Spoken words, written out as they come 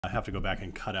I have to go back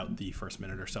and cut out the first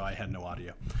minute or so. I had no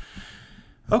audio.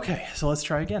 Okay, so let's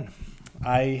try again.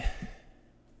 I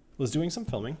was doing some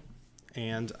filming,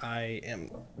 and I am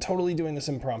totally doing this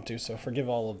impromptu, so forgive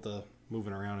all of the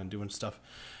moving around and doing stuff.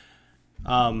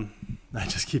 I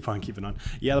just keep on keeping on.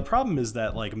 Yeah, the problem is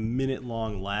that like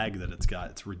minute-long lag that it's got.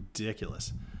 It's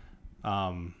ridiculous.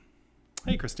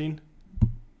 Hey, Christine.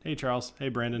 Hey, Charles. Hey,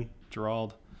 Brandon.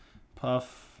 Gerald.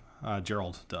 Puff.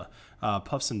 Gerald, duh.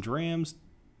 Puffs and Drams.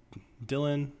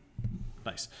 Dylan.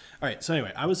 Nice. All right, so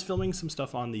anyway, I was filming some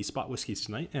stuff on the spot whiskeys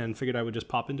tonight and figured I would just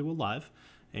pop into a live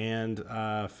and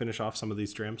finish off some of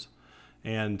these drams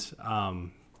and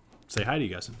say hi to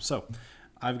you guys. So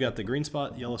I've got the green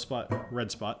spot, yellow spot,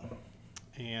 red spot,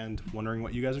 and wondering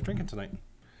what you guys are drinking tonight.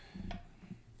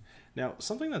 Now,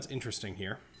 something that's interesting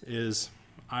here is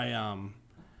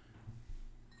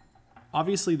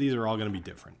obviously these are all going to be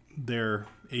different. They're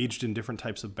aged in different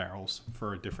types of barrels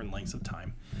for different lengths of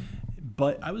time.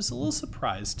 But I was a little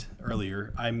surprised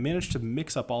earlier. I managed to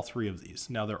mix up all three of these.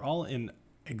 Now they're all in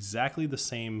exactly the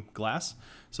same glass,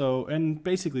 and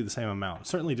basically the same amount.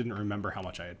 Certainly didn't remember how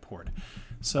much I had poured.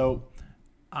 So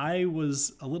I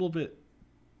was a little bit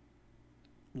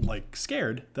like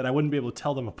scared that I wouldn't be able to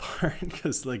tell them apart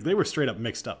because like they were straight up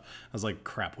mixed up. I was like,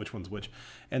 crap, which one's which?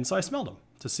 And so I smelled them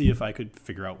to see if I could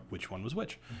figure out which one was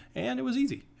which. And it was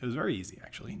easy. It was very easy,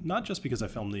 actually. Not just because I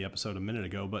filmed the episode a minute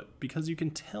ago, but because you can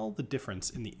tell the difference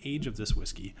in the age of this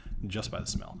whiskey just by the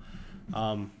smell.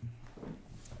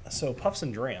 So puffs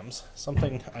and drams,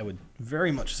 something I would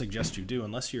very much suggest you do,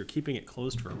 unless you're keeping it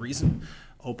closed for a reason,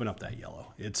 open up that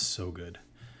yellow. It's so good.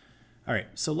 All right,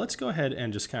 so let's go ahead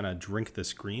and just kind of drink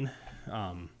this green.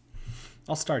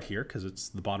 I'll start here because it's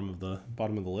the bottom of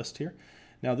the list here.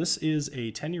 Now this is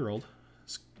a 10-year-old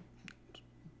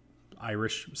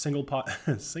Irish single pot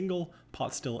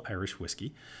still Irish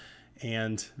whiskey,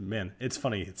 and man, it's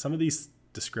funny. Some of these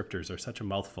descriptors are such a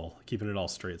mouthful. Keeping it all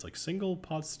straight, it's like single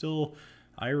pot still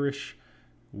Irish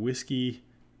whiskey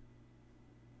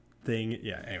thing.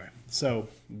 Yeah. Anyway, so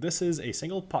this is a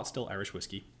single pot still Irish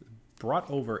whiskey, brought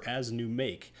over as new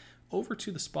make over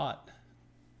to the spot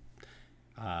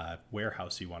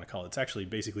warehouse, you want to call it. It's actually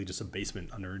basically just a basement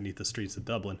underneath the streets of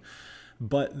Dublin,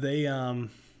 but they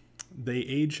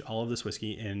age all of this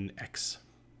whiskey in ex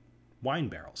wine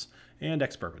barrels and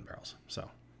ex bourbon barrels. So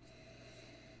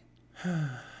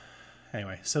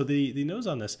anyway, so the nose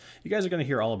on this, you guys are going to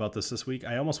hear all about this week.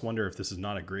 I almost wonder if this is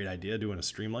not a great idea doing a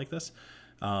stream like this.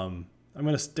 I'm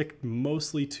going to stick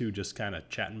mostly to just kind of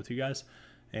chatting with you guys,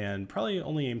 and probably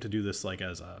only aim to do this like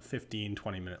as a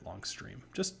 15-20 minute long stream,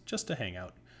 just to hang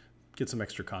out, get some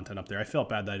extra content up there. I felt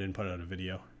bad that I didn't put out a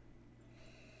video.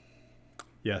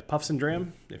 Yeah, puffs and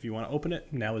dram, if you want to open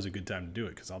it, now is a good time to do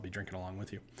it because I'll be drinking along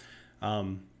with you.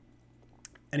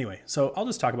 Anyway, so I'll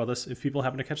just talk about this. If people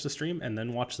happen to catch the stream and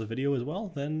then watch the video as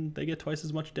well, then they get twice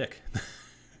as much dick.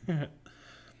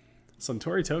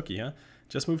 Suntory Toki, huh?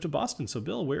 Just moved to Boston. So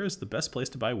Bill, where is the best place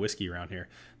to buy whiskey around here?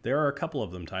 There are a couple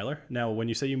of them, Tyler. Now, when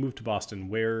you say you moved to Boston,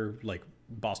 where, like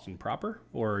Boston proper,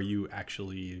 or are you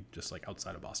actually just like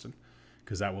outside of Boston?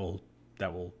 Because that will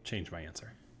change my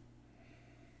answer.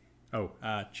 Oh,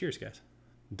 cheers, guys.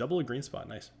 Double a green spot,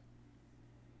 nice.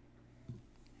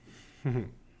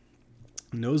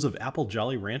 Nose of apple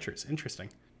Jolly Ranchers, interesting.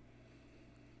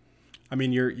 I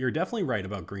mean, you're definitely right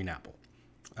about green apple,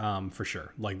 for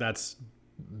sure. Like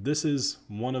this is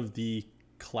one of the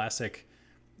classic,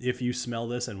 if you smell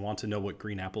this and want to know what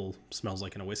green apple smells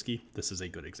like in a whiskey, this is a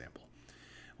good example.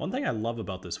 One thing I love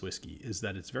about this whiskey is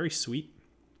that it's very sweet,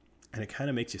 and it kind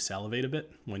of makes you salivate a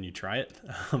bit when you try it,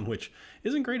 which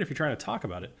isn't great if you're trying to talk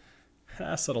about it.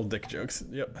 Subtle dick jokes.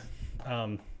 Yep.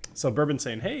 So Bourbon's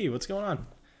saying, hey, what's going on?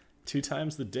 2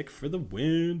 times the dick for the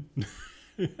win.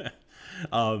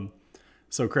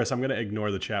 So Chris, I'm going to ignore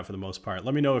the chat for the most part.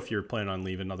 Let me know if you're planning on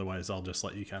leaving. Otherwise, I'll just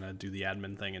let you kind of do the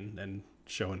admin thing and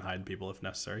show and hide people if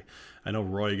necessary. I know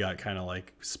Roy got kind of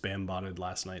like spam botted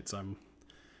last night, so I'm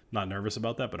not nervous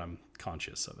about that, but I'm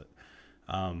conscious of it.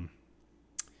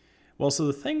 Well, so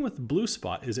the thing with Blue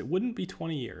Spot is it wouldn't be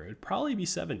 20 year. It'd probably be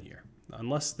 7 year,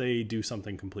 unless they do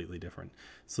something completely different.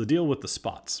 So the deal with the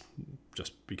spots,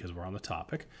 just because we're on the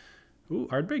topic. Ooh,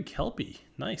 Ardbeg Kelpie.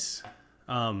 Nice.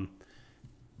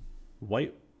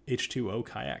 White H2O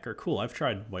kayaker. Cool. I've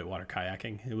tried whitewater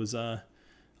kayaking. It was a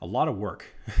lot of work.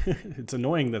 It's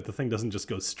annoying that the thing doesn't just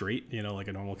go straight, like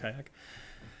a normal kayak.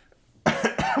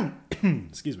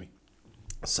 Excuse me.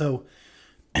 So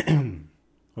what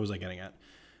was I getting at?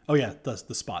 Oh yeah, the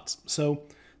spots. So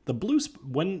the blue,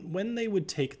 when they would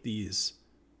take these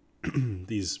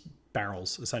these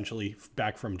barrels essentially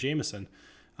back from Jameson,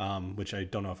 which I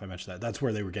don't know if I mentioned that. That's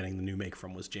where they were getting the new make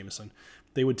from, was Jameson.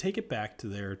 They would take it back to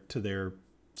their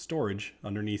storage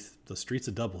underneath the streets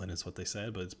of Dublin, is what they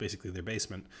said, but it's basically their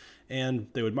basement. And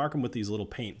they would mark them with these little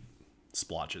paint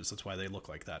splotches. That's why they look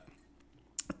like that.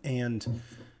 And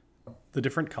the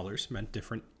different colors meant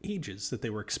different ages that they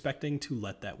were expecting to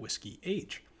let that whiskey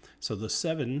age. So the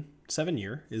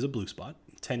 7-year is a blue spot,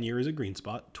 10-year is a green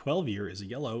spot, 12-year is a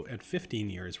yellow, and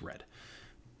 15-year is red.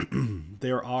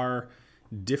 There are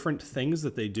different things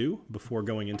that they do before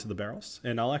going into the barrels,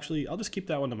 and I'll just keep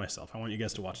that one to myself. I want you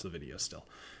guys to watch the video still.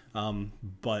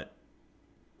 But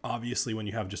obviously when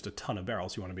you have just a ton of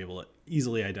barrels, you want to be able to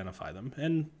easily identify them,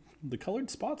 and the colored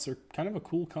spots are kind of a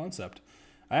cool concept.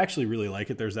 I actually really like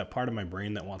it. There's that part of my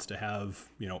brain that wants to have,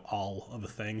 all of a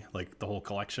thing, like the whole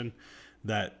collection,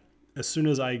 that as soon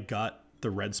as I got the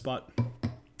red spot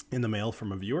in the mail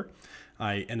from a viewer,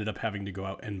 I ended up having to go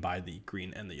out and buy the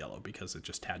green and the yellow because it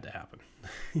just had to happen.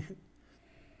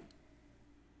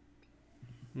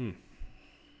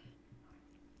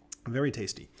 Very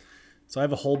tasty. So I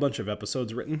have a whole bunch of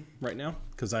episodes written right now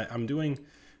because I'm doing,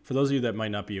 for those of you that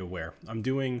might not be aware, I'm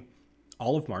doing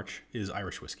all of March is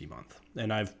Irish Whiskey Month.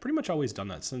 And I've pretty much always done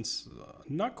that since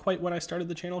not quite when I started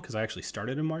the channel, because I actually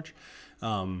started in March,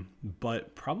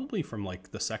 but probably from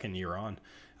like the second year on,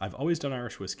 I've always done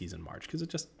Irish whiskeys in March because it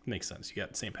just makes sense. You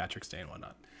got St. Patrick's Day and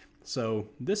whatnot. So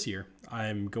this year,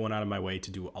 I'm going out of my way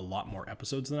to do a lot more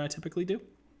episodes than I typically do.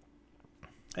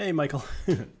 Hey, Michael.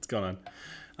 What's going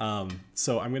on?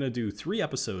 So I'm going to do 3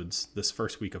 episodes this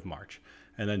first week of March,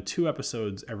 and then 2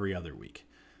 episodes every other week.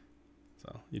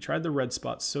 So you tried the red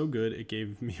spot so good, it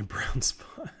gave me a brown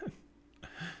spot.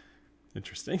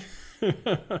 Interesting.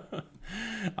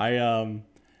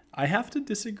 I have to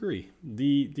disagree.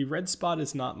 The red spot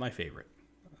is not my favorite.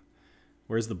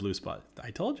 Where's the blue spot? I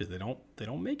told you they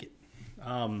don't make it.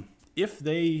 If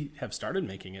they have started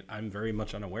making it, I'm very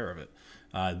much unaware of it.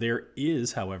 There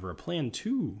is, however, a plan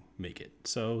to make it,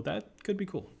 so that could be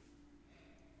cool.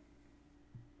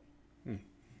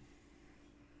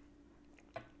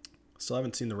 Still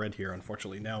haven't seen the red here,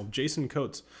 unfortunately. Now, Jason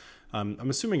Coates, I'm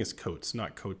assuming it's Coates,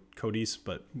 not Cody's,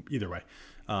 but either way.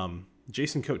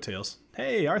 Jason Coattails.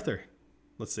 Hey, Arthur.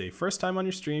 Let's see. First time on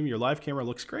your stream. Your live camera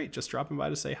looks great. Just dropping by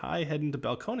to say hi. Heading to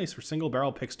Balcones for single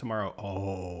barrel picks tomorrow.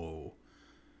 Oh,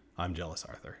 I'm jealous,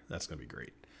 Arthur. That's going to be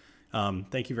great.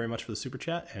 Thank you very much for the super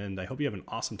chat, and I hope you have an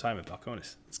awesome time at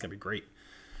Balcones. It's going to be great.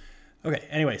 Okay,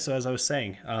 anyway, so as I was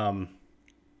saying,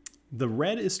 the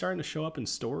red is starting to show up in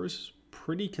stores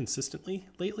pretty consistently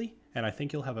lately, and I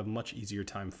think you'll have a much easier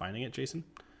time finding it, Jason.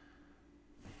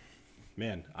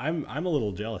 Man, I'm a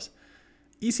little jealous.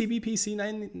 ECBPC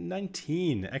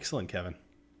 919. Excellent, Kevin.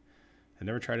 I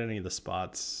never tried any of the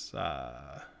spots.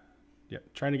 Yeah,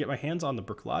 trying to get my hands on the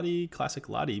Bruichladdich Classic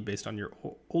Laddie based on your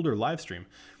older live stream.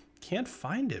 Can't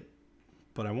find it,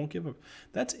 but I won't give up.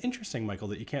 That's interesting, Michael,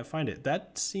 that you can't find it.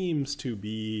 That seems to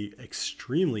be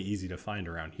extremely easy to find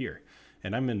around here.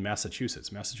 And I'm in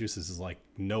Massachusetts. Massachusetts is like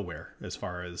nowhere as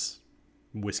far as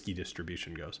whiskey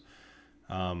distribution goes.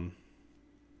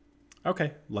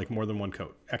 Okay, like more than one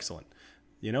coat. Excellent.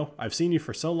 I've seen you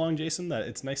for so long, Jason, that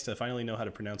it's nice to finally know how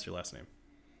to pronounce your last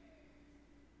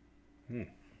name.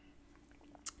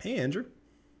 Hey, Andrew.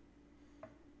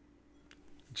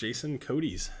 Jason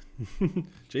Cody's.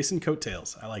 Jason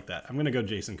Coattails. I like that. I'm going to go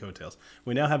Jason Coattails.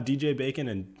 We now have DJ Bacon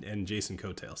and Jason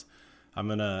Coattails. I'm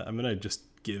gonna just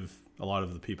give a lot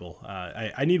of the people.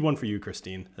 I need one for you,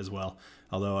 Christine, as well.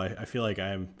 Although I feel like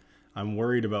I'm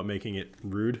worried about making it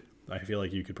rude. I feel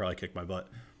like you could probably kick my butt.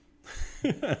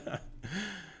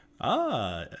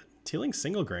 Teeling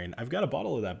single grain. I've got a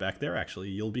bottle of that back there, actually.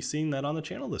 You'll be seeing that on the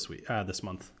channel this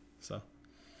month.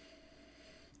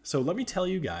 So let me tell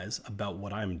you guys about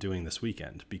what I'm doing this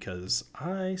weekend, because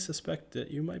I suspect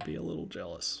that you might be a little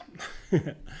jealous.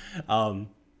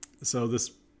 So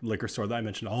this liquor store that I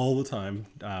mentioned all the time,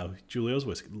 Julio's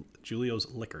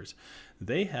Liquors,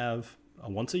 they have a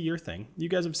once-a-year thing. You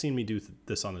guys have seen me do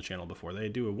this on the channel before. They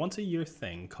do a once-a-year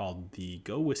thing called the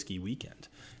Go Whiskey Weekend.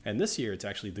 And this year, it's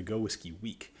actually the Go Whiskey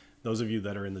Week. Those of you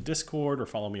that are in the Discord or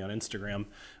follow me on Instagram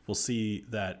will see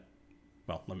that,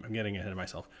 well, I'm getting ahead of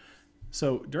myself.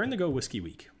 So during the Go Whiskey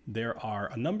Week, there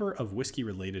are a number of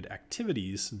whiskey-related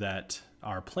activities that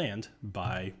are planned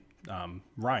by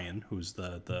Ryan, who's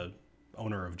the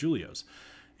owner of Julio's.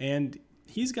 And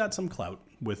he's got some clout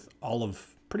with all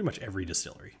of pretty much every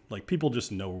distillery. Like, people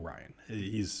just know Ryan.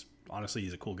 He's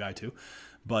a cool guy too,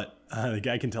 but the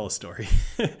guy can tell a story.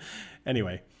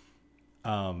 Anyway,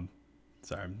 sorry,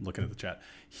 I'm looking at the chat.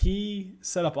 He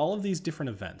set up all of these different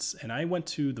events, and I went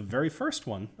to the very first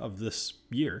one of this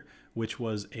year, which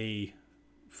was a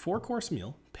 4-course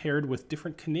meal paired with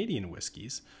different Canadian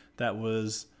whiskeys that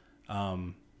was,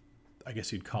 I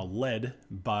guess you'd call led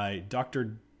by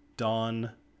Dr.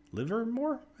 Don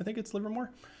Livermore. I think it's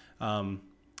Livermore.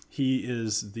 He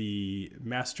is the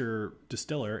master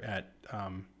distiller at,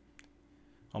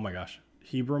 oh my gosh,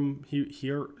 Hiram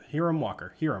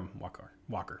Walker.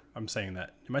 I'm saying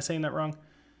that. Am I saying that wrong?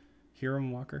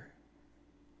 Hiram Walker?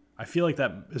 I feel like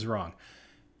that is wrong.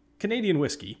 Canadian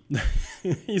whiskey.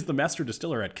 He's the master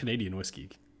distiller at Canadian whiskey.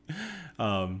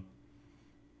 Hey,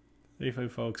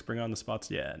 folks, bring on the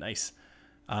spots. Yeah, nice.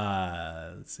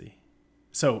 Let's see.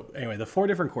 So anyway, the 4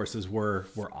 different courses were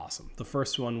awesome. The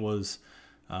first one was,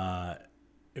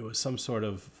 it was some sort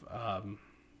of, what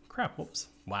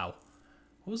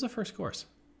was the first course?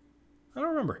 I don't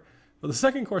remember. But the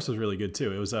second course was really good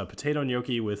too. It was a potato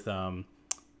gnocchi with,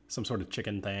 some sort of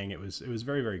chicken thing. It was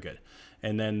very, very good.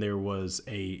 And then there was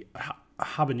a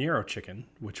habanero chicken,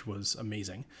 which was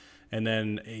amazing. And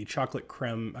then a chocolate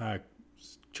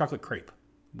crepe,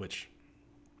 which,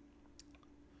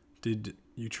 did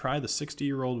you try the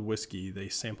 60-year-old whiskey they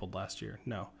sampled last year?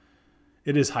 No,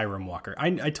 it is Hiram Walker.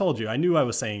 I told you, I knew I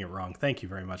was saying it wrong. Thank you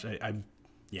very much.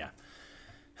 Yeah.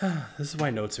 This is why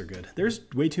notes are good. There's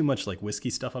way too much like whiskey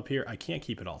stuff up here. I can't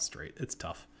keep it all straight. It's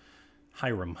tough.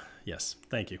 Hiram. Yes.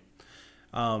 Thank you.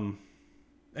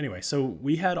 Anyway, so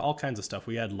we had all kinds of stuff.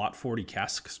 We had lot 40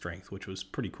 cask strength, which was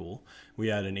pretty cool. We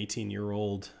had an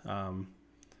 18-year-old,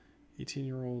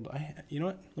 you know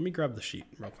what? Let me grab the sheet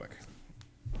real quick.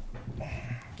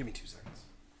 Give me 2 seconds.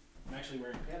 I'm actually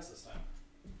wearing pants this time.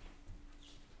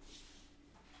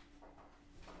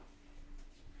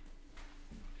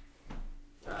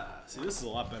 See, this is a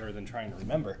lot better than trying to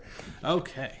remember.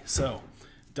 Okay, so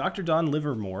Dr. Don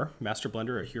Livermore, master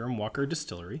blender at Hiram Walker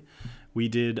Distillery. We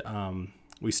did,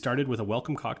 we started with a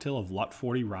welcome cocktail of Lot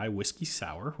 40 Rye Whiskey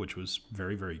Sour, which was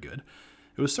very, very good.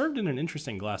 It was served in an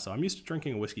interesting glass, though. I'm used to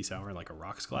drinking a whiskey sour in like a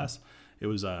rocks glass. It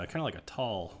was kind of like a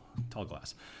tall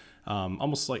glass.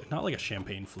 Almost like, not like a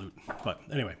champagne flute. But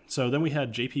anyway, so then we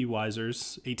had J.P.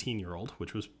 Weiser's 18-year-old,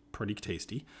 which was pretty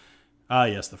tasty.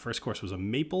 Yes, the first course was a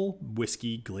maple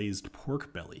whiskey glazed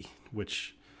pork belly,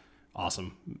 which,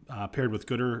 awesome. Paired with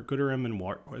gooderim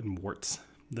and warts.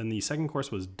 Then the second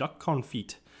course was duck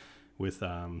confit with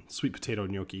sweet potato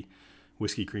gnocchi,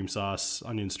 whiskey cream sauce,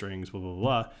 onion strings, blah, blah,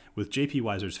 blah, with J.P.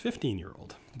 Weiser's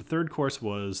 15-year-old. The third course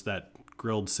was that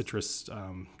grilled citrus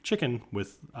chicken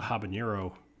with a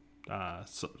habanero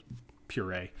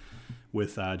puree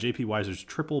with J.P. Weiser's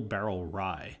triple barrel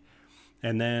rye.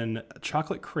 And then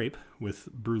chocolate crepe with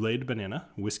bruleed banana,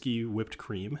 whiskey whipped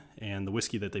cream, and the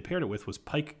whiskey that they paired it with was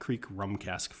Pike Creek rum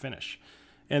cask finish.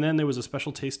 And then there was a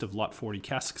special taste of Lot 40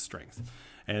 cask strength.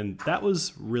 And that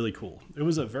was really cool. It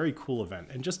was a very cool event.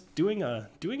 And just doing a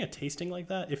tasting like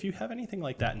that, if you have anything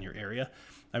like that in your area,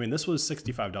 I mean, this was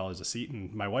 $65 a seat,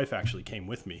 and my wife actually came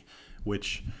with me,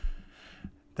 which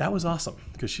that was awesome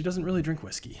because she doesn't really drink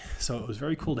whiskey. So it was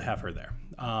very cool to have her there.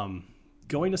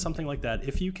 Going to something like that,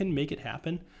 if you can make it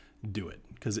happen, do it,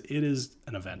 because it is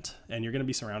an event and you're going to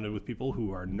be surrounded with people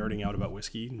who are nerding out about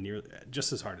whiskey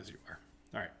just as hard as you are.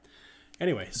 All right.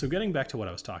 Anyway, so getting back to what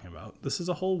I was talking about, this is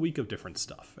a whole week of different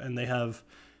stuff, and they have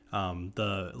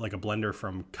like a blender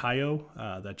from Kaio,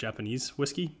 that Japanese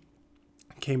whiskey,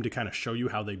 came to kind of show you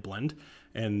how they blend,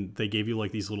 and they gave you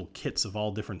like these little kits of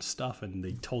all different stuff, and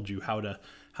they told you how to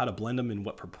blend them in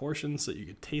what proportions so that you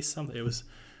could taste something.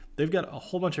 They've got a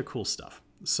whole bunch of cool stuff.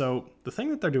 So the thing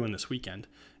that they're doing this weekend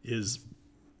is,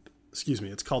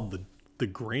 it's called the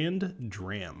Grand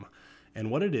Dram. And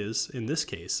what it is, in this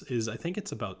case, is I think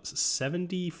it's about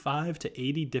 75 to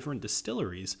 80 different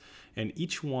distilleries, and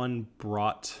each one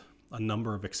brought a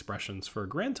number of expressions for a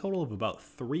grand total of about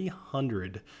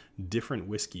 300 different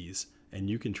whiskeys, and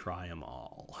you can try them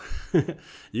all.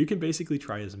 You can basically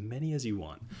try as many as you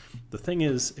want. The thing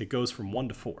is, it goes from 1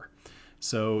 to 4.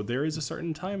 So there is a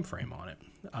certain time frame on it,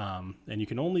 and you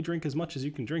can only drink as much as you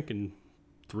can drink in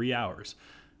 3 hours.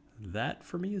 That,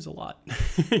 for me, is a lot.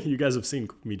 You guys have seen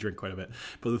me drink quite a bit.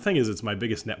 But the thing is, it's my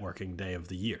biggest networking day of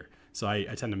the year. So I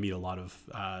tend to meet a lot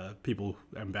of people,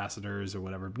 ambassadors or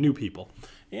whatever, new people,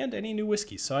 and any new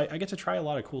whiskeys. So I get to try a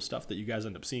lot of cool stuff that you guys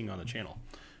end up seeing on the channel.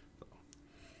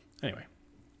 Anyway.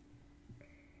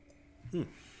 So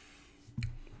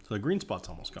the green spot's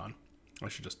almost gone. I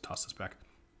should just toss this back.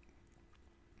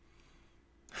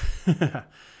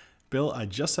 Bill, I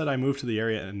just said I moved to the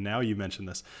area, and now you mention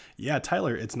this. Yeah,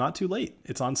 Tyler, it's not too late.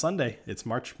 It's on Sunday. It's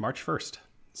March 1st.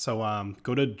 So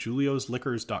go to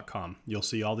juliosliquors.com. You'll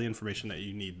see all the information that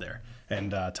you need there.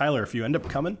 And Tyler, if you end up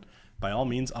coming, by all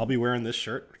means, I'll be wearing this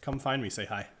shirt. Come find me. Say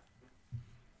hi.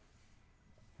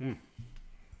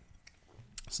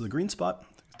 So the green spot,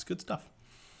 It's good stuff.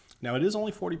 Now, it is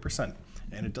only 40%,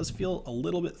 and it does feel a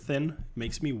little bit thin.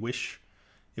 Makes me wish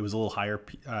it was a little higher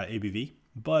ABV,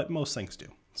 but most things do.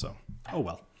 So, oh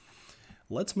well.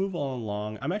 Let's move on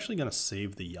along. I'm actually going to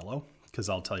save the yellow, because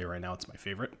I'll tell you right now it's my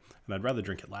favorite, and I'd rather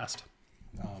drink it last.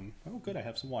 Oh, good, I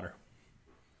have some water.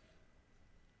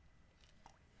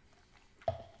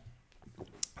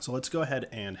 So let's go ahead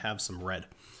and have some red.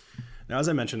 Now, as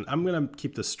I mentioned, I'm going to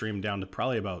keep this stream down to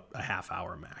probably about a half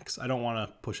hour max. I don't want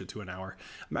to push it to an hour.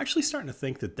 I'm actually starting to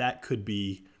think that that could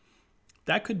be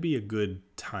a good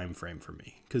time frame for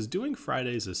me, because doing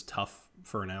Fridays is tough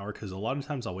for an hour, because a lot of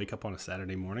times I'll wake up on a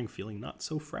Saturday morning feeling not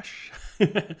so fresh.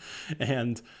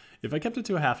 And if I kept it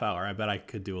to a half hour, I bet I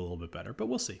could do a little bit better, but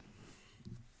we'll see.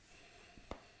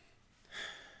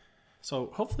 So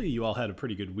hopefully you all had a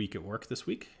pretty good week at work this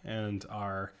week and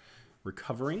are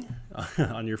recovering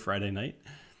on your Friday night.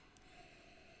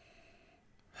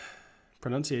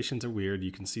 Pronunciations are weird.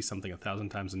 You can see something 1,000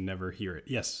 times and never hear it.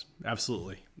 Yes,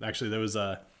 absolutely. Actually, there was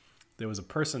a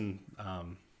person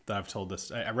that I've told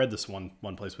this. I read this one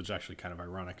place, which is actually kind of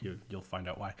ironic. You'll find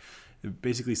out why. It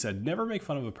basically said, never make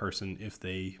fun of a person if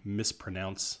they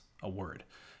mispronounce a word.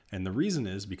 And the reason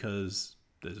is because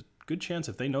there's a good chance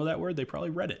if they know that word, they probably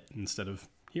read it instead of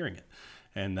hearing it.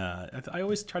 And I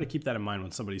always try to keep that in mind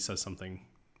when somebody says something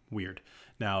weird.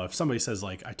 Now, if somebody says,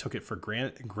 like, I took it for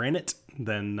granite,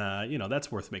 then,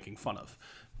 that's worth making fun of.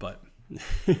 But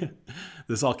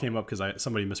this all came up because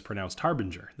somebody mispronounced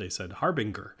harbinger. They said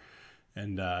harbinger.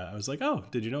 And I was like, oh,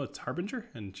 did you know it's harbinger?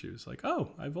 And she was like, oh,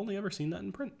 I've only ever seen that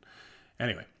in print.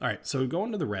 Anyway, all right, so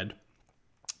going to the red.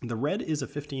 The red is a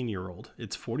 15-year-old.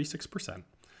 It's 46%.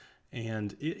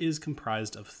 And it is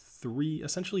comprised of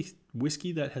essentially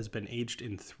whiskey that has been aged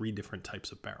in 3 different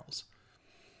types of barrels.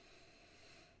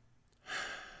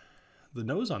 The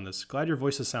nose on this. Glad your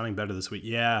voice is sounding better this week.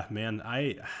 Yeah, man,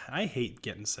 I hate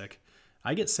getting sick.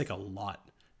 I get sick a lot.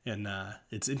 And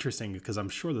it's interesting because I'm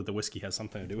sure that the whiskey has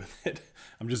something to do with it.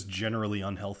 I'm just generally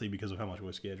unhealthy because of how much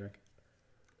whiskey I drink.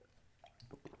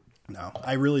 No,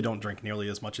 I really don't drink nearly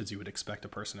as much as you would expect a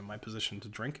person in my position to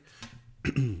drink,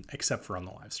 except for on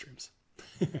the live streams.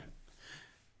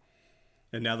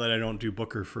 And now that I don't do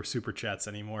Booker for Super Chats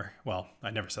anymore, well,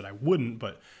 I never said I wouldn't,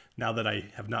 but now that I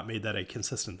have not made that a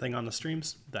consistent thing on the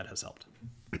streams, that has helped.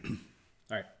 All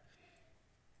right.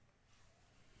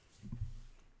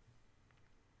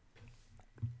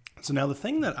 So now the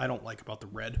thing that I don't like about the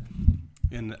red,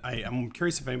 and I'm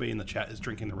curious if anybody in the chat is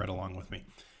drinking the red along with me.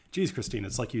 Geez, Christine,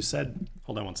 it's like you said.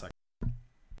 Hold on one second.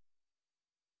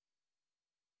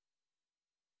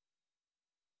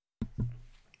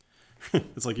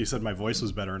 It's like you said my voice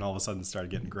was better and all of a sudden it started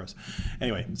getting gross.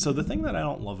 Anyway, so the thing that I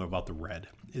don't love about the red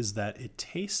is that it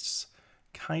tastes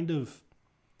kind of,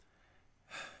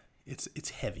 it's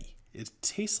heavy. It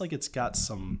tastes like it's got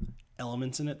some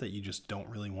elements in it that you just don't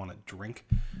really want to drink.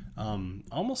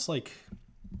 Almost like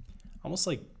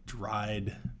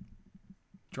dried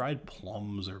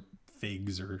plums or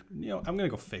figs, or I'm gonna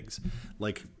go figs,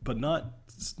 but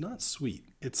it's not sweet.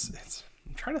 It's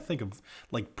I'm trying to think of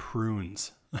like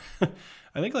prunes.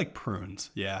 I think like prunes.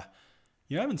 Yeah,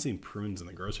 I haven't seen prunes in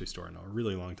the grocery store in a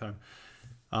really long time.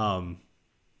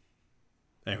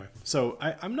 Anyway, so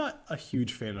I'm not a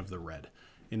huge fan of the red.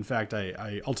 In fact,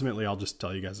 I ultimately, I'll just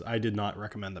tell you guys, I did not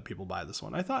recommend that people buy this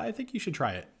one. I think you should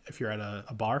try it. If you're at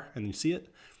a bar and you see it,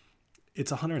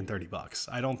 it's $130.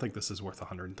 I don't think this is worth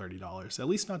 $130, at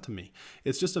least not to me.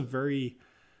 It's just a very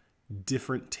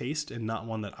different taste and not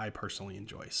one that I personally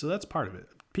enjoy. So that's part of it.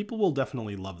 People will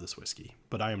definitely love this whiskey,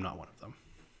 but I am not one of them.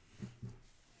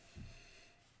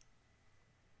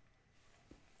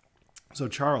 So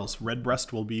Charles,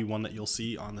 Redbreast will be one that you'll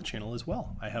see on the channel as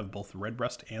well. I have both the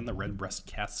Redbreast and the Redbreast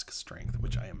cask strength,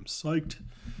 which I am psyched.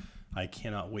 I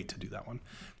cannot wait to do that one.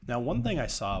 Now, one thing I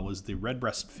saw was the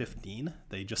Redbreast 15.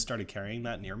 They just started carrying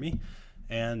that near me,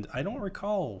 and I don't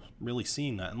recall really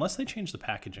seeing that unless they changed the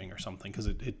packaging or something, because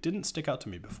it didn't stick out to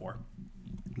me before.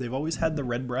 They've always had the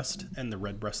Redbreast and the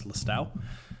Redbreast Listau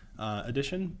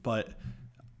edition, but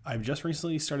I've just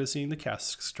recently started seeing the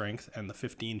cask strength and the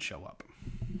 15 show up.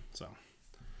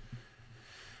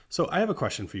 So I have a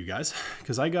question for you guys,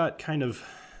 because I got kind of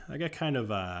what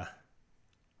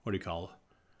do you call,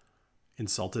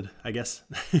 insulted, I guess.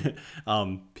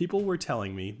 People were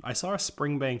telling me, I saw a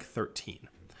Springbank 13,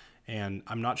 and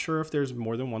I'm not sure if there's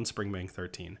more than one Springbank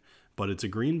 13, but it's a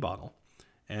green bottle,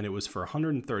 and it was for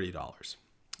 $130.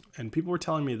 And people were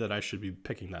telling me that I should be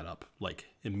picking that up, like,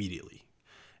 immediately.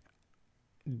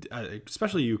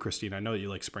 Especially you, Christine. I know that you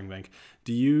like Springbank.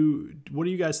 What do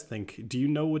you guys think? Do you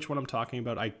know which one I'm talking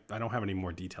about? I don't have any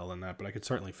more detail than that, but I could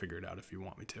certainly figure it out if you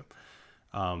want me to.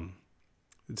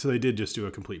 So they did just do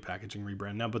a complete packaging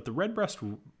rebrand now, but the Redbreast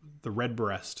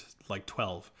like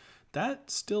 12,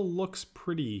 that still looks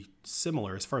pretty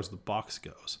similar as far as the box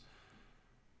goes.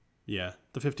 Yeah,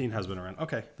 the 15 has been around.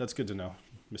 Okay, that's good to know,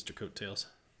 Mr. Coattails.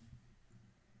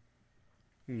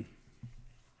 Now,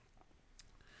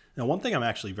 one thing I'm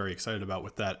actually very excited about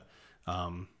with that,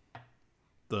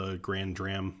 the Grand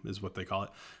Dram is what they call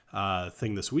it,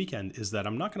 thing this weekend, is that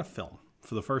I'm not going to film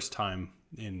for the first time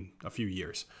in a few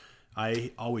years.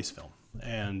 I always film,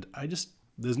 and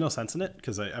there's no sense in it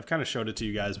because I've kind of showed it to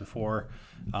you guys before.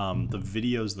 The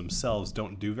videos themselves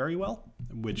don't do very well,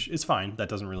 which is fine. That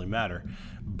doesn't really matter,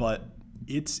 but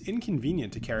it's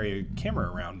inconvenient to carry a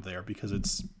camera around there because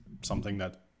it's something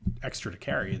that extra to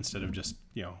carry instead of just,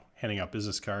 handing out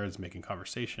business cards, making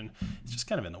conversation. It's just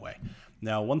kind of in the way.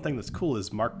 Now, one thing that's cool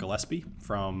is Mark Gillespie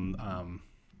from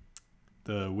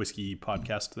the Whiskey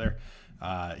podcast there.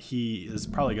 He is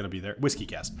probably going to be there. Whiskey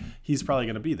Cast. He's probably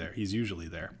going to be there. He's usually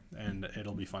there, and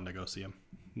it'll be fun to go see him.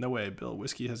 No way, Bill.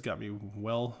 Whiskey has got me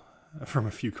well from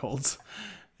a few colds.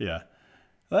 Yeah,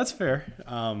 that's fair.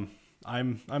 I'm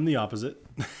the opposite.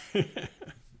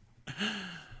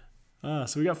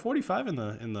 So we got 45 in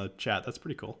the chat. That's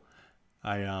pretty cool.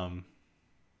 I'm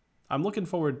looking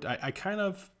forward. I kind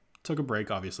of took a break,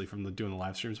 obviously, from doing the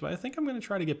live streams, but I think I'm going to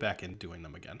try to get back into doing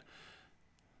them again.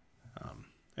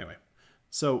 Anyway,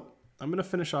 so I'm going to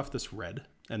finish off this red,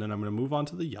 and then I'm going to move on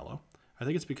to the yellow. I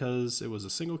think it's because it was a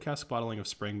single cask bottling of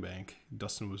Springbank.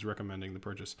 Dustin was recommending the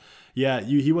purchase. Yeah,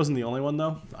 he wasn't the only one,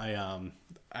 though.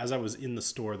 As I was in the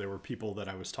store, there were people that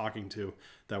I was talking to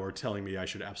that were telling me I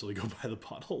should absolutely go buy the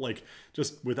bottle, like,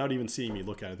 just without even seeing me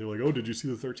look at it. They were like, oh, did you see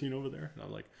the 13 over there? And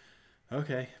I'm like,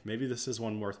 okay, maybe this is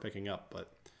one worth picking up.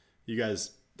 But you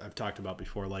guys, I've talked about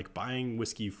before, like, buying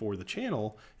whiskey for the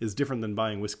channel is different than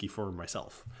buying whiskey for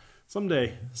myself.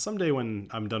 Someday when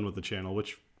I'm done with the channel,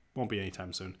 which won't be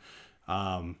anytime soon,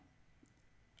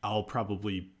 I'll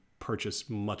probably purchase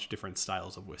much different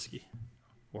styles of whiskey,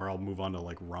 or I'll move on to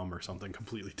like rum or something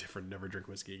completely different, never drink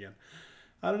whiskey again.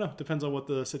 I don't know. Depends on what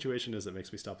the situation is that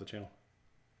makes me stop the channel.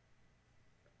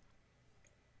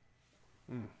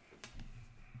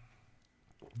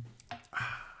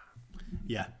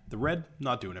 Yeah, the red,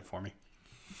 not doing it for me.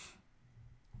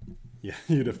 Yeah,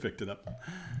 you'd have picked it up.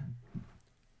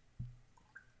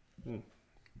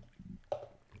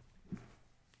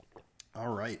 All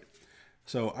right.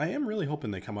 So I am really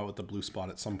hoping they come out with the blue spot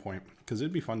at some point, because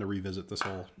it'd be fun to revisit this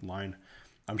whole line.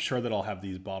 I'm sure that I'll have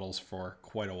these bottles for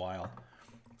quite a while.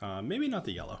 Maybe not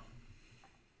the yellow.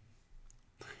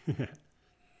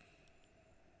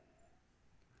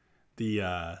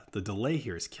 The delay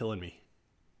here is killing me.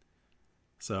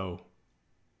 So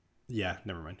yeah,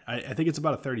 never mind. I think it's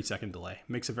about a 30-second delay.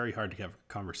 Makes it very hard to have a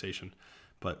conversation.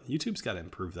 But YouTube's got to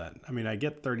improve that. I mean, I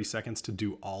get 30 seconds to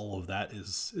do all of that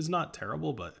is not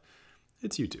terrible, but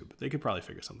it's YouTube. They could probably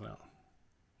figure something out.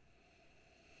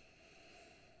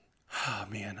 Oh,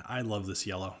 man, I love this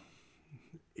yellow.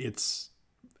 It's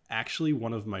actually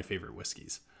one of my favorite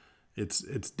whiskeys. It's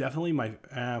definitely my,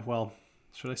 well,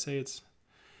 should I say it's,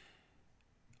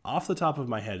 off the top of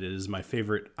my head, it is my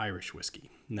favorite Irish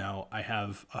whiskey. Now, I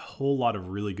have a whole lot of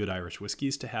really good Irish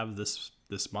whiskeys to have this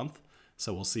month,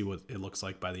 so we'll see what it looks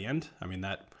like by the end. I mean,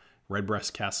 that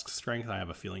Redbreast cask strength, I have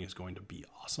a feeling, is going to be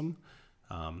awesome.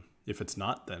 If it's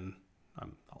not, then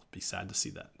I'll be sad to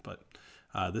see that. But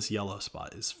this yellow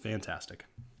spot is fantastic.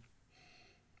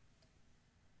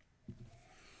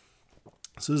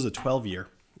 So this is a 12-year,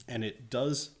 and it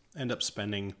does end up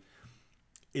spending,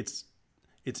 it's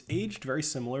aged very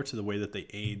similar to the way that they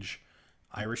age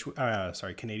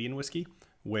Canadian whiskey,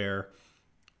 where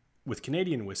with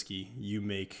Canadian whiskey, you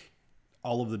make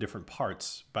all of the different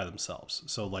parts by themselves.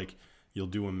 So like you'll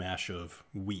do a mash of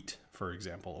wheat, for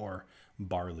example, or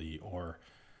barley, or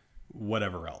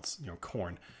whatever else,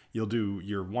 corn. You'll do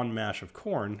your one mash of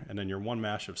corn and then your one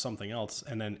mash of something else.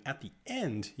 And then at the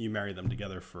end, you marry them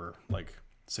together for like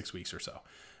 6 weeks or so.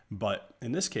 But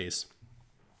in this case,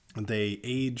 they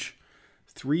age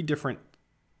the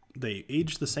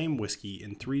same whiskey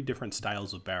in 3 different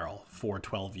styles of barrel for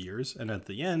 12 years. And at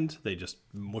the end, they just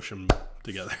mush them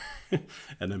together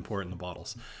and then pour it in the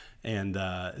bottles. And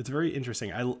it's very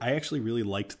interesting. I actually really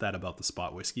liked that about the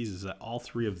spot whiskeys, is that all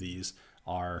 3 of these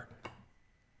are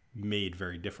made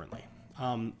very differently.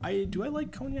 I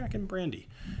like cognac and brandy.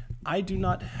 I do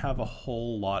not have a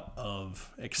whole lot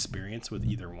of experience with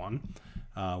either one.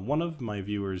 One of my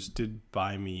viewers did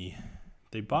bought me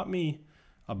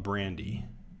a brandy,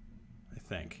 I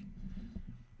think.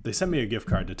 They sent me a gift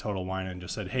card to Total Wine and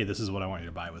just said, hey, this is what I want you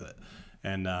to buy with it.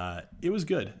 And it was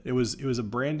good. It was a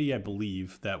brandy, I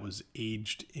believe, that was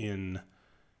aged in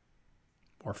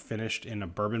or finished in a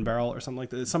bourbon barrel or something like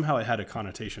that. Somehow it had a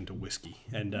connotation to whiskey,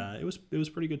 and it was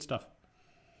pretty good stuff.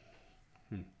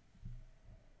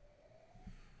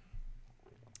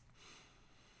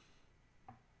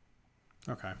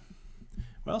 Okay.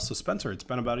 Well, so Spencer, it's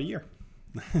been about a year.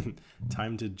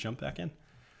 Time to jump back in.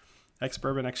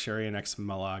 Ex-bourbon, ex-sherry, and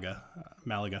ex-Malaga,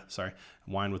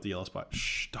 wine with the yellow spot.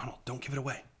 Shh, Donald, don't give it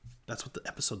away. That's what the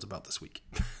episode's about this week.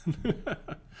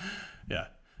 Yeah.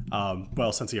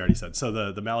 Well, since he already said.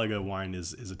 So the Malaga wine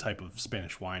is a type of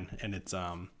Spanish wine, and it's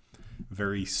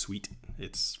very sweet.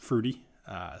 It's fruity,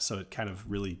 so it kind of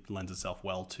really lends itself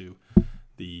well to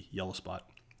the yellow spot.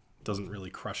 Doesn't really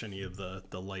crush any of the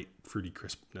light fruity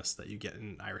crispness that you get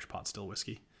in Irish pot still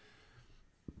whiskey.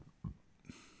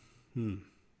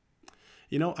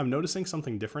 You know, I'm noticing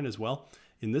something different as well.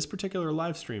 In this particular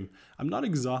live stream, I'm not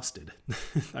exhausted.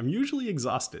 I'm usually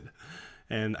exhausted,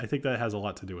 and I think that has a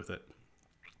lot to do with it.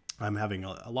 I'm having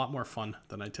a lot more fun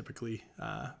than I typically,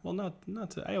 I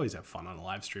always have fun on the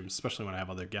live streams, especially when I have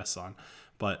other guests on,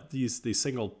 but these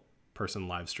single person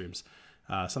live streams,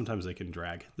 sometimes they can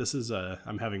drag.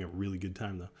 I'm having a really good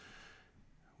time though.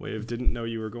 Wave, didn't know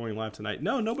you were going live tonight.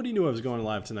 No, nobody knew I was going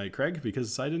live tonight, Craig,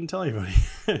 because I didn't tell anybody.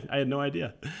 I had no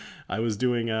idea. I was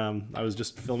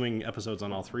just filming episodes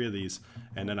on all 3 of these,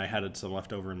 and then I had some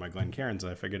left over in my Glencairns,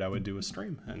 and I figured I would do a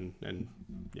stream and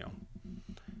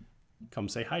come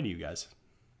say hi to you guys,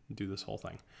 do this whole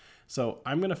thing. So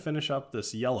I'm going to finish up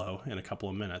this yellow in a couple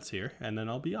of minutes here, and then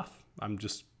I'll be off.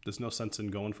 There's no sense in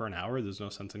going for an hour. There's no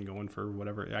sense in going for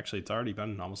whatever. Actually, it's already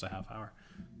been almost a half hour.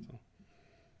 So.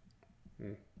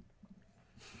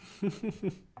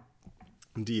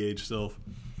 DH Sylv.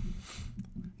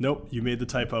 Nope, you made the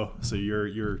typo. So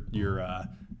your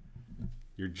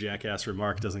jackass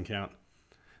remark doesn't count.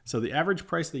 So the average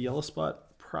price of the yellow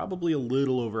spot, probably a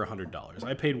little over $100.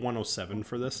 I paid $107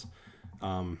 for this,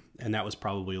 and that was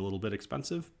probably a little bit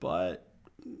expensive, but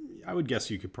I would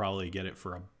guess you could probably get it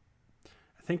for I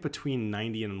think between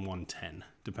 $90 and $110,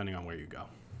 depending on where you go.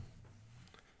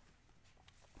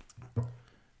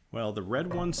 Well, the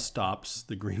red one stops,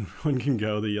 the green one can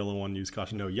go, the yellow one use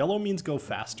caution. No, yellow means go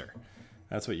faster.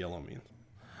 That's what yellow means.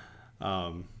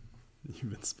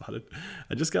 You've been spotted.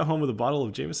 I just got home with a bottle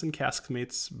of Jameson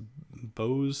Caskmates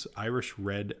Bose Irish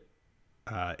Red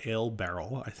Ale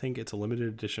Barrel. I think it's a limited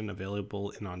edition available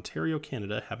in Ontario,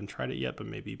 Canada. Haven't tried it yet, but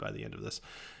maybe by the end of this.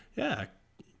 Yeah,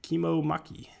 Chemo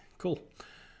Maki. Cool.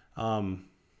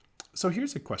 So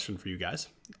here's a question for you guys.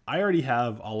 I already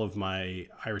have all of my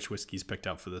Irish whiskeys picked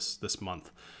out for this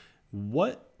month.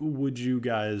 What would you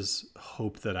guys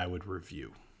hope that I would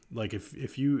review? Like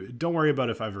if you don't worry about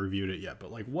if I've reviewed it yet,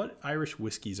 but like what Irish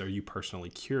whiskeys are you personally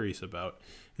curious about?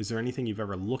 Is there anything you've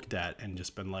ever looked at and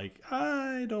just been like,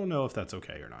 I don't know if that's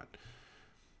okay or not?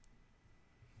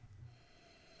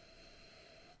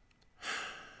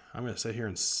 I'm going to sit here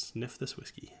and sniff this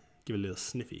whiskey. Give it a little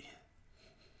sniffy.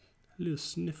 A little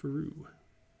snifferoo.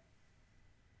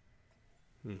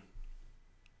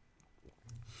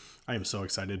 I am so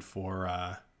excited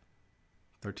for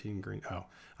 13 Green. Oh,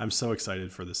 I'm so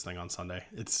excited for this thing on Sunday.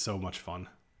 It's so much fun.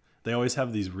 They always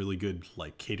have these really good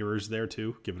like caterers there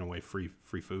too, giving away free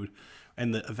food.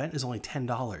 And the event is only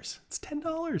 $10. It's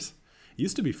 $10. It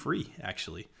used to be free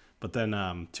actually, but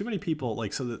then too many people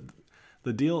like so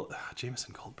the deal.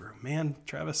 Jameson cold brew, man,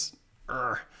 Travis.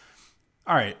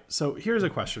 All right, so here's a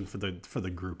question for the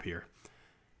group here.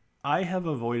 I have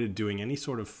avoided doing any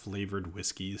sort of flavored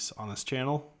whiskeys on this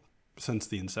channel since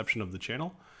the inception of the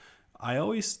channel. I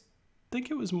always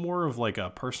think it was more of like a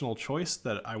personal choice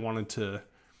that I wanted to,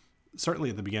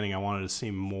 certainly at the beginning, I wanted to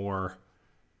seem more,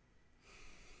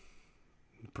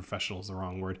 professional is the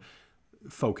wrong word,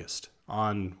 focused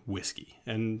on whiskey.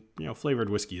 And, you know, flavored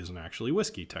whiskey isn't actually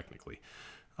whiskey technically.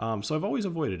 So I've always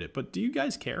avoided it. But do you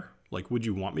guys care? Like, would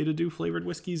you want me to do flavored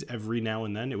whiskeys every now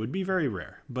and then? It would be very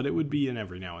rare, but it would be an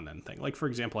every now and then thing. Like, for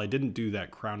example, I didn't do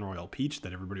that Crown Royal Peach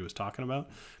that everybody was talking about.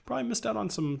 Probably missed out on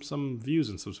some views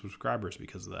and some subscribers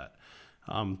because of that.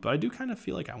 But I do kind of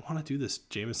feel like I want to do this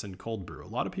Jameson cold brew. A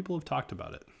lot of people have talked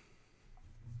about it.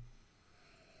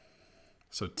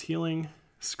 So Teeling,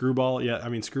 Screwball. Yeah, I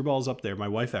mean, Screwball's up there. My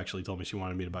wife actually told me she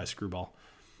wanted me to buy Screwball.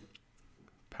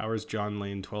 Powers, John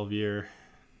Lane, 12-year.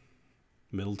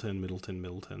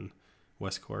 Middleton.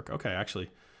 West Cork. Okay, actually.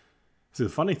 So the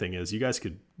funny thing is, you guys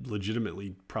could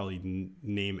legitimately probably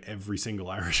name every single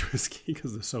Irish whiskey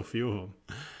because there's so few of them.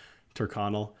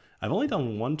 Tyrconnell. I've only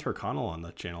done one Tyrconnell on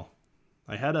the channel.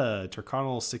 I had a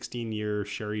Tyrconnell 16-year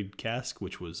sherried cask,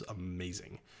 which was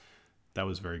amazing. That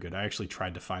was very good. I actually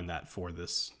tried to find that for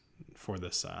this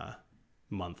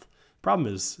month.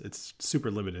 Problem is, it's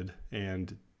super limited,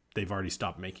 and they've already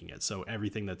stopped making it. So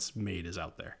everything that's made is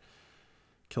out there.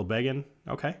 Kilbeggan.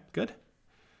 Okay, good.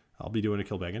 I'll be doing a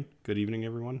Kilbeggan. Good evening,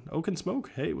 everyone. Oak and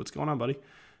Smoke. Hey, what's going on, buddy?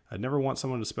 I'd never want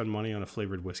someone to spend money on a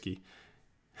flavored whiskey.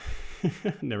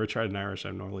 Never tried an Irish.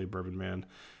 I'm normally a bourbon man.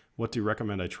 What do you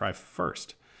recommend I try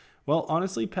first? Well,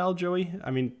 honestly, pal Joey,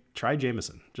 I mean, try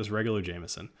Jameson, just regular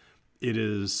Jameson. It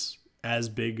is as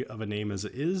big of a name as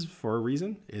it is for a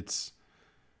reason. It's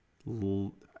a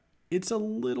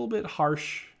little bit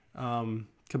harsh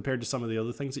compared to some of the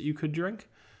other things that you could drink,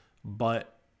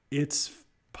 but it's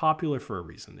popular for a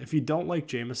reason. If you don't like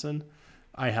Jameson,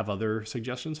 I have other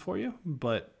suggestions for you,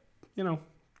 but, you know,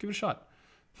 give it a shot.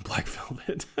 Black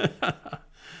Velvet.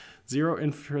 Zero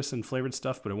interest in flavored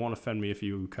stuff, but it won't offend me if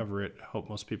you cover it. Hope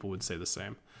most people would say the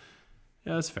same.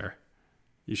 Yeah, that's fair.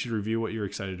 You should review what you're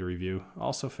excited to review.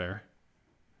 Also fair.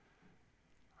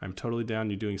 I'm totally down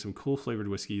you doing some cool flavored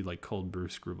whiskey like cold brew,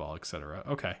 screwball, etc.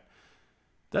 Okay.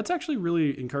 That's actually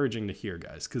really encouraging to hear,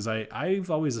 guys, because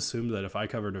I've always assumed that if I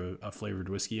covered a flavored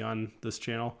whiskey on this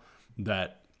channel,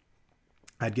 that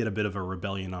I'd get a bit of a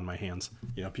rebellion on my hands.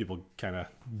 You know, people kind of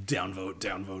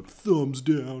downvote, thumbs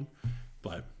down.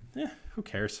 But who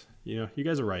cares? You know, you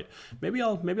guys are right. Maybe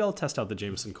I'll test out the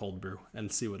Jameson cold brew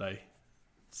and see what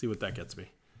that gets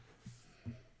me.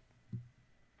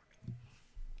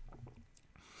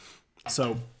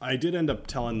 So I did end up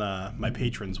telling my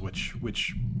patrons which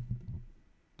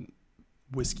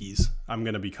whiskeys I'm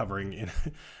going to be covering in.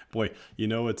 Boy, you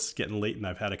know, it's getting late and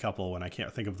I've had a couple when I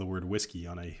can't think of the word whiskey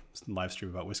on a live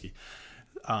stream about whiskey.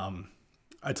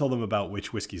 I told them about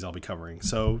which whiskeys I'll be covering.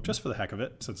 So just for the heck of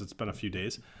it, since it's been a few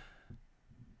days.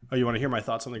 Oh, you want to hear my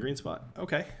thoughts on the green spot?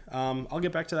 Okay. I'll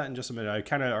get back to that in just a minute. I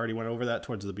kind of already went over that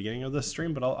towards the beginning of this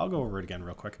stream, but I'll go over it again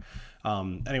real quick.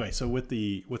 Anyway, so with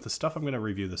the stuff I'm going to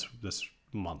review this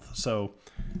month. So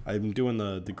I'm doing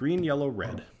the green, yellow,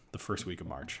 red the first week of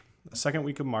March. The second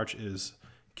week of March is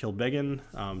Kilbeggan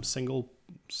single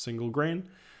grain,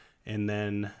 and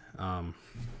then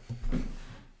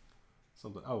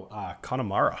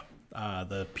Connemara,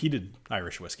 the peated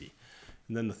Irish whiskey.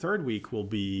 And then the third week will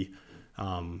be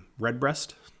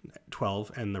Redbreast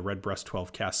 12 and the Redbreast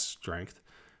 12 cask strength.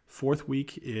 Fourth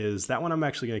week is that one I'm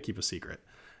actually going to keep a secret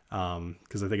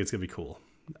because I think it's going to be cool.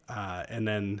 And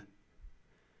then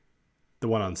the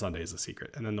one on Sunday is a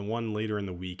secret. And then the one later in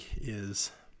the week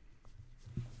is,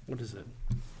 what is it?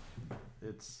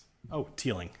 It's,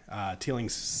 Teeling.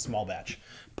 Teeling's small batch.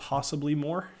 Possibly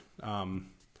more.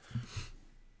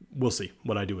 We'll see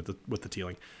what I do with the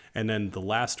Teeling. And then the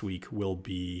last week will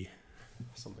be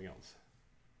something else.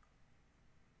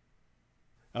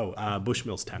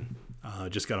 Bushmills 10.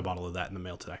 Just got a bottle of that in the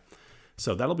mail today.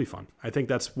 So that'll be fun. I think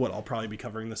that's what I'll probably be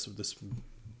covering this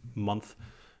month.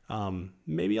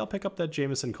 Maybe I'll pick up that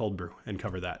Jameson cold brew and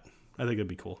cover that. I think it'd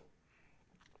be cool.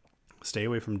 Stay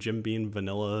away from Jim Beam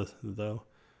vanilla, though.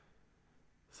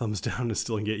 Thumbs down is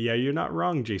still in get. Yeah, you're not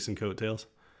wrong, Jason Coattails.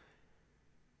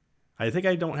 I think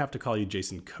I don't have to call you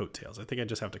Jason Coattails. I think I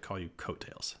just have to call you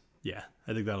Coattails. Yeah,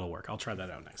 I think that'll work. I'll try that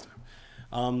out next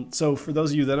time. So for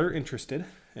those of you that are interested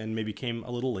and maybe came a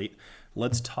little late,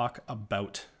 let's talk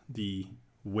about the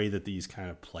way that these kind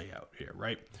of play out here,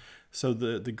 right? So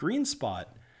the green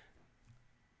spot,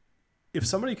 if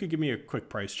somebody could give me a quick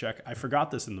price check, I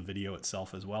forgot this in the video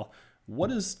itself as well.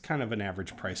 What is kind of an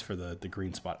average price for the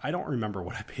green spot? I don't remember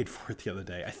what I paid for it the other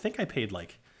day. I think I paid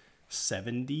like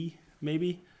 70,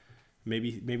 maybe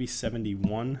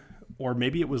 71, or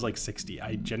maybe it was like 60.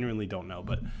 I genuinely don't know,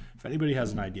 but if anybody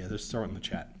has an idea, just throw it in the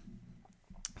chat.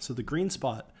 So the green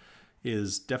spot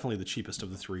is definitely the cheapest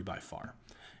of the three by far.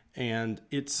 And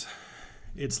it's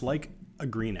like a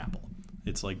green apple.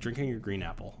 It's like drinking a green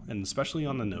apple, and especially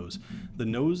on the nose. The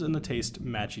nose and the taste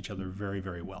match each other very,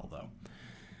 very well, though.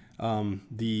 I'm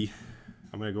going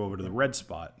to go over to the red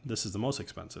spot. This is the most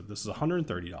expensive. This is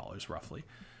 $130 roughly.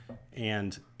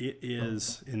 And it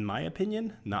is, in my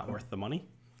opinion, not worth the money.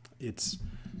 It's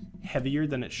heavier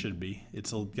than it should be.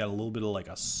 It's got a little bit of like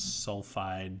a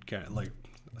sulfide, kind of like,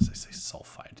 as I say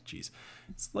sulfide, geez.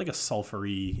 It's like a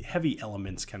sulfury, heavy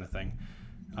elements kind of thing.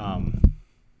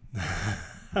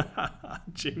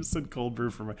 Jameson cold brew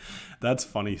for my, that's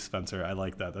funny, Spencer. I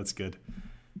like that. That's good.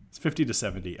 It's 50 to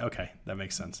 70. Okay, that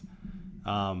makes sense.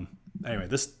 Anyway,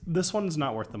 this one's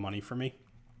not worth the money for me,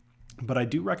 but I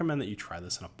do recommend that you try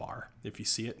this in a bar if you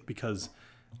see it, because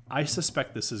I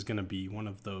suspect this is going to be one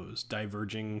of those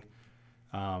diverging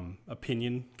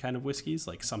opinion kind of whiskeys.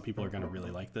 Like some people are going to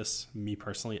really like this. Me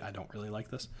personally, I don't really like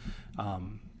this.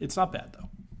 It's not bad though.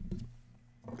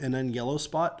 And then Yellow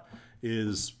Spot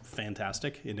is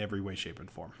fantastic in every way, shape,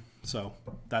 and form. So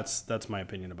that's my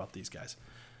opinion about these guys.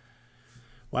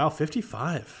 Wow,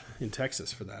 55 in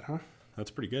Texas for that, huh?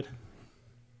 That's pretty good.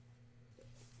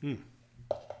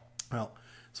 Well,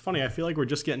 it's funny. I feel like we're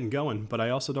just getting going, but I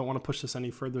also don't want to push this any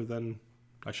further than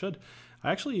I should.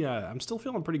 I'm still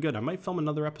feeling pretty good. I might film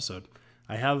another episode.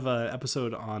 I have an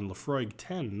episode on Lafroig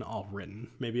 10 all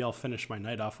written. Maybe I'll finish my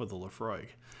night off with a Lafroig.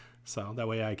 So that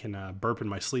way I can burp in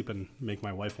my sleep and make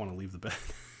my wife want to leave the bed.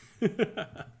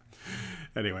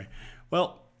 Anyway,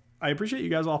 well, I appreciate you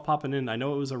guys all popping in. I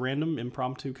know it was a random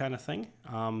impromptu kind of thing.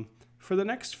 For the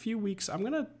next few weeks, I'm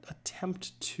going to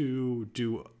attempt to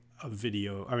do a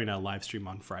live stream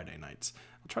on Friday nights.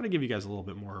 I'll try to give you guys a little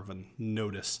bit more of a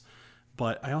notice,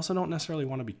 but I also don't necessarily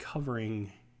want to be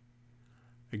covering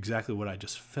exactly what I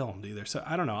just filmed either. So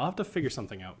I don't know. I'll have to figure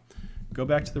something out. Go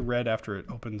back to the red after it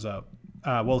opens up.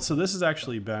 So this has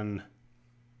actually been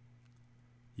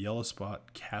Yellow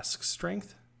Spot cask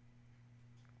strength.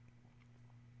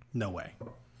 No way.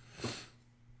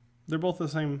 They're both the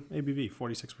same ABV,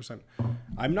 46%.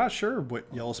 I'm not sure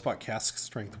what Yellow Spot cask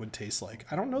strength would taste like.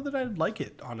 I don't know that I'd like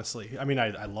it, honestly. I mean,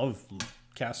 I love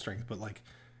cask strength, but like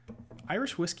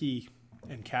Irish whiskey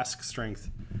and cask strength,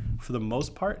 for the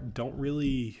most part,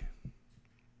 they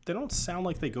don't sound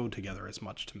like they go together as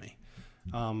much to me.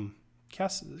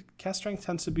 Cask strength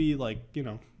tends to be like,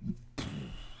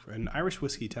 and Irish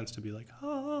whiskey tends to be like,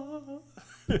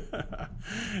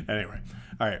 Anyway,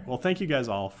 all right. Well, thank you guys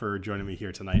all for joining me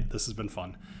here tonight. This has been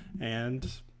fun, and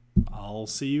I'll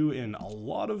see you in a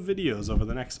lot of videos over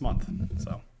the next month.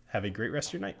 So have a great rest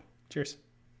of your night. Cheers.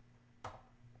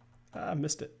 I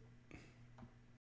missed it.